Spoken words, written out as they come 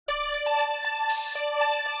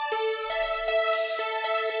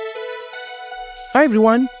Hi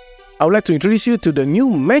everyone, I would like to introduce you to the new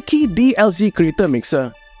Mackie DLZ Creator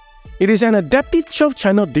Mixer. It is an adaptive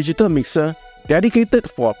 12-channel digital mixer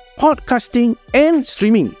dedicated for podcasting and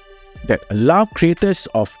streaming that allow creators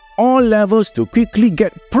of all levels to quickly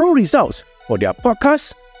get pro results for their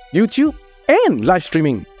podcasts, YouTube, and live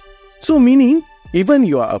streaming. So meaning, even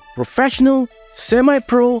you are a professional,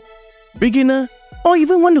 semi-pro, beginner, or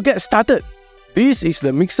even want to get started, this is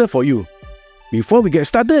the mixer for you. Before we get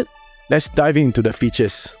started, let's dive into the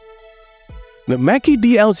features. The Mackie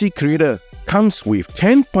DLZ Creator comes with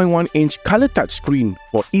 10.1-inch color touchscreen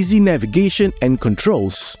for easy navigation and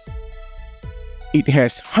controls. It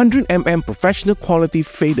has 100mm professional quality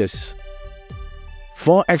faders,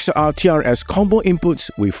 4 XLR TRS combo inputs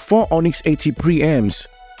with 4 Onyx AT preamps,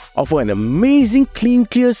 offer an amazing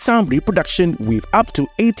clear sound reproduction with up to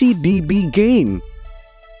 80 dB gain,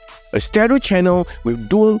 a stereo channel with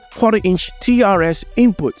dual quarter-inch TRS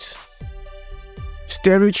inputs,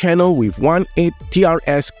 stereo channel with 1/8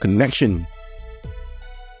 TRS connection,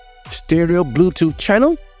 stereo Bluetooth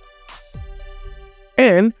channel,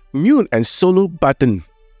 and mute and solo button.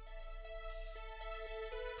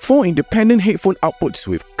 4 independent headphone outputs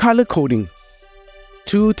with color coding,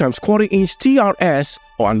 2 x quarter-inch TRS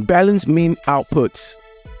or unbalanced main outputs,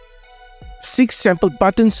 6 sample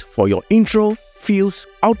buttons for your intro, fills,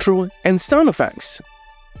 outro, and sound effects.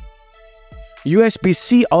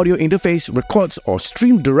 USB-C audio interface records or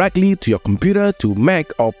streams directly to your computer to Mac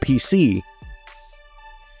or PC.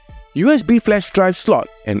 USB flash drive slot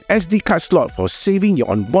and SD card slot for saving your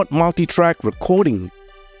onboard multi-track recording.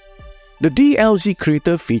 The DLZ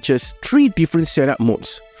Creator features 3 different setup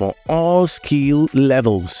modes for all skill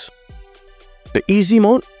levels: the Easy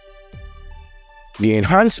mode, the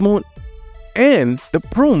Enhanced mode, and the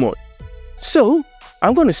Pro mode. So,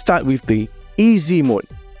 I'm going to start with the Easy mode.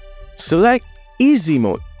 Select Easy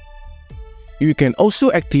mode. You can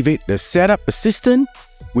also activate the Setup Assistant,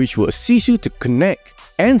 which will assist you to connect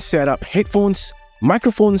and set up headphones,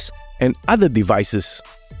 microphones, and other devices.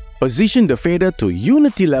 Position the fader to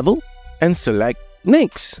Unity level and select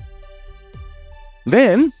Next.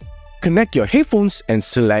 Then, connect your headphones and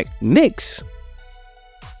select Next.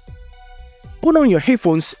 Put on your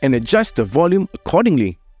headphones and adjust the volume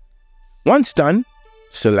accordingly. Once done,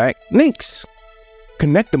 select Next.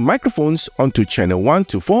 Connect the microphones onto channel 1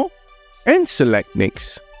 to 4 and select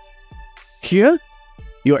Next. Here,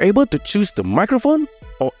 you are able to choose the microphone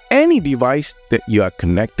or any device that you are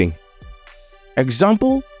connecting.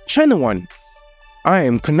 Example, channel 1. I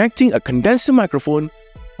am connecting a condenser microphone,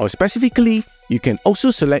 or specifically, you can also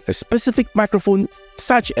select a specific microphone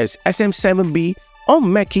such as SM7B or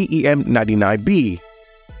Mackie EM99B.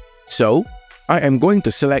 So, I am going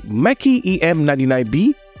to select Mackie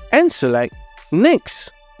EM99B and select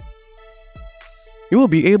Next. You will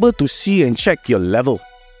be able to see and check your level.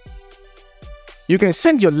 You can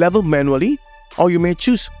set your level manually, or you may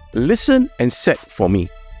choose Listen and Set for me.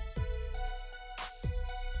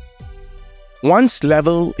 Once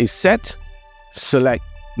level is set, select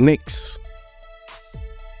Next.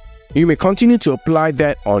 You may continue to apply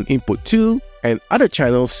that on input 2 and other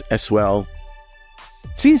channels as well.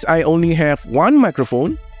 Since I only have one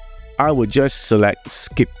microphone, I will just select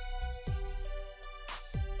Skip.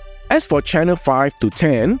 As for channel 5 to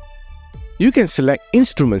 10, you can select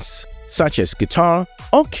instruments such as guitar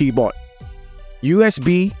or keyboard,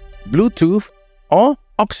 USB, Bluetooth, or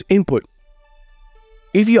aux input.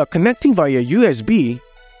 If you are connecting via USB,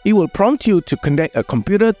 it will prompt you to connect a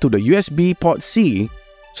computer to the USB port C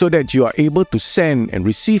so that you are able to send and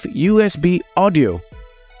receive USB audio.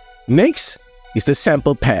 Next is the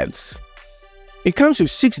sample pads. It comes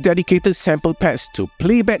with 6 dedicated sample pads to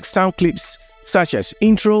playback sound clips such as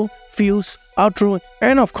intro, fills, outro,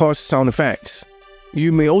 and of course sound effects.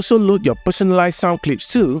 You may also load your personalized sound clips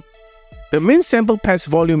too. The main sample pads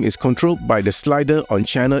volume is controlled by the slider on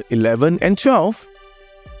channel 11 and 12.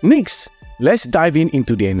 Next, let's dive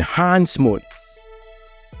into the Enhanced mode.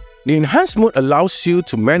 The Enhanced mode allows you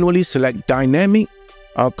to manually select dynamic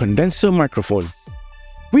or condenser microphone,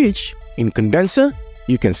 which in condenser,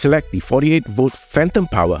 you can select the 48-volt phantom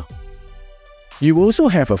power. You also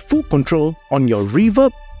have a full control on your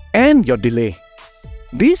reverb and your delay.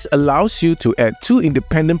 This allows you to add 2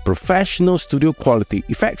 independent professional studio quality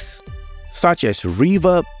effects, such as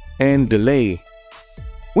reverb and delay,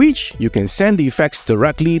 which you can send the effects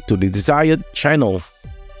directly to the desired channel.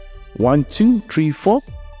 1 2 3 4,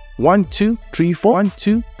 1 2 3 4, 1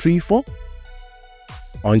 2 3 4.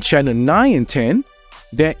 On channel 9 and 10,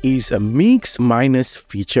 there is a Mix Minus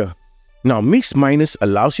feature. Now, Mix Minus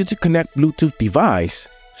allows you to connect Bluetooth device,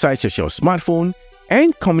 such as your smartphone,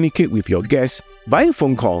 and communicate with your guests via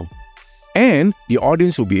phone call. and the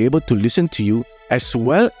audience will be able to listen to you as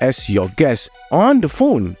well as your guests on the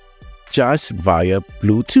phone, just via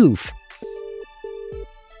Bluetooth.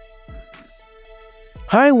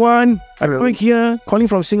 Hi Juan, I'm Roy here, calling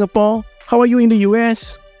from Singapore. How are you in the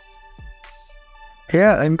US?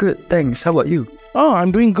 Yeah, I'm good, thanks. How about you? Oh,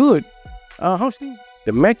 I'm doing good. How's things?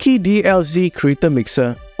 The Mackie DLZ Creator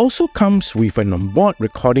Mixer also comes with an onboard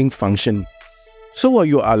recording function. So while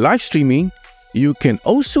you are live streaming, you can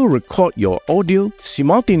also record your audio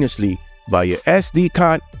simultaneously via SD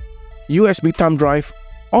card, USB thumb drive,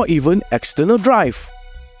 or even external drive.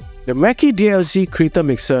 The Mackie DLZ Creator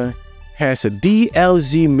Mixer has a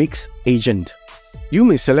DLZ Mix Agent. You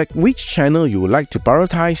may select which channel you would like to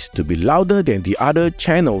prioritize to be louder than the other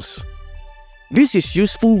channels. This is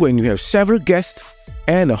useful when you have several guests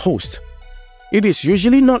and a host. It is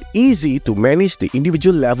usually not easy to manage the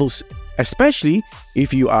individual levels, especially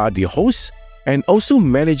if you are the host and also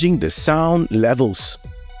managing the sound levels.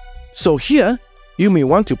 So here, you may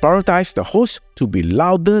want to prioritize the host to be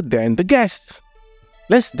louder than the guests.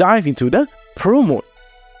 Let's dive into the Pro mode.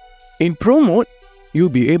 In Pro mode, you'll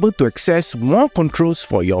be able to access more controls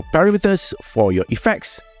for your parameters for your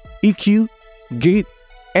effects, EQ, gate,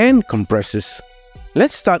 and compressors.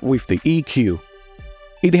 Let's start with the EQ.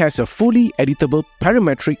 It has a fully editable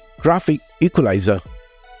parametric graphic equalizer,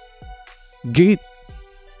 gate,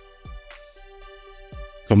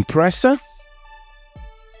 compressor,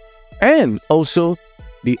 and also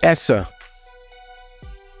the ESR.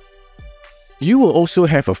 You will also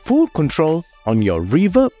have a full control on your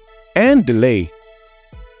reverb and delay.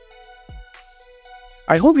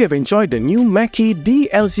 I hope you have enjoyed the new Mackie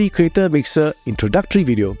DLZ Creator Mixer introductory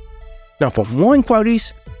video. Now for more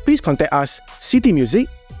inquiries, please contact us City Music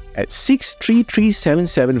at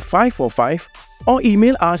 633-77545 or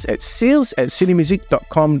email us at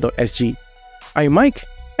sales@citymusic.com.sg. I'm Mike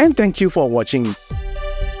and thank you for watching.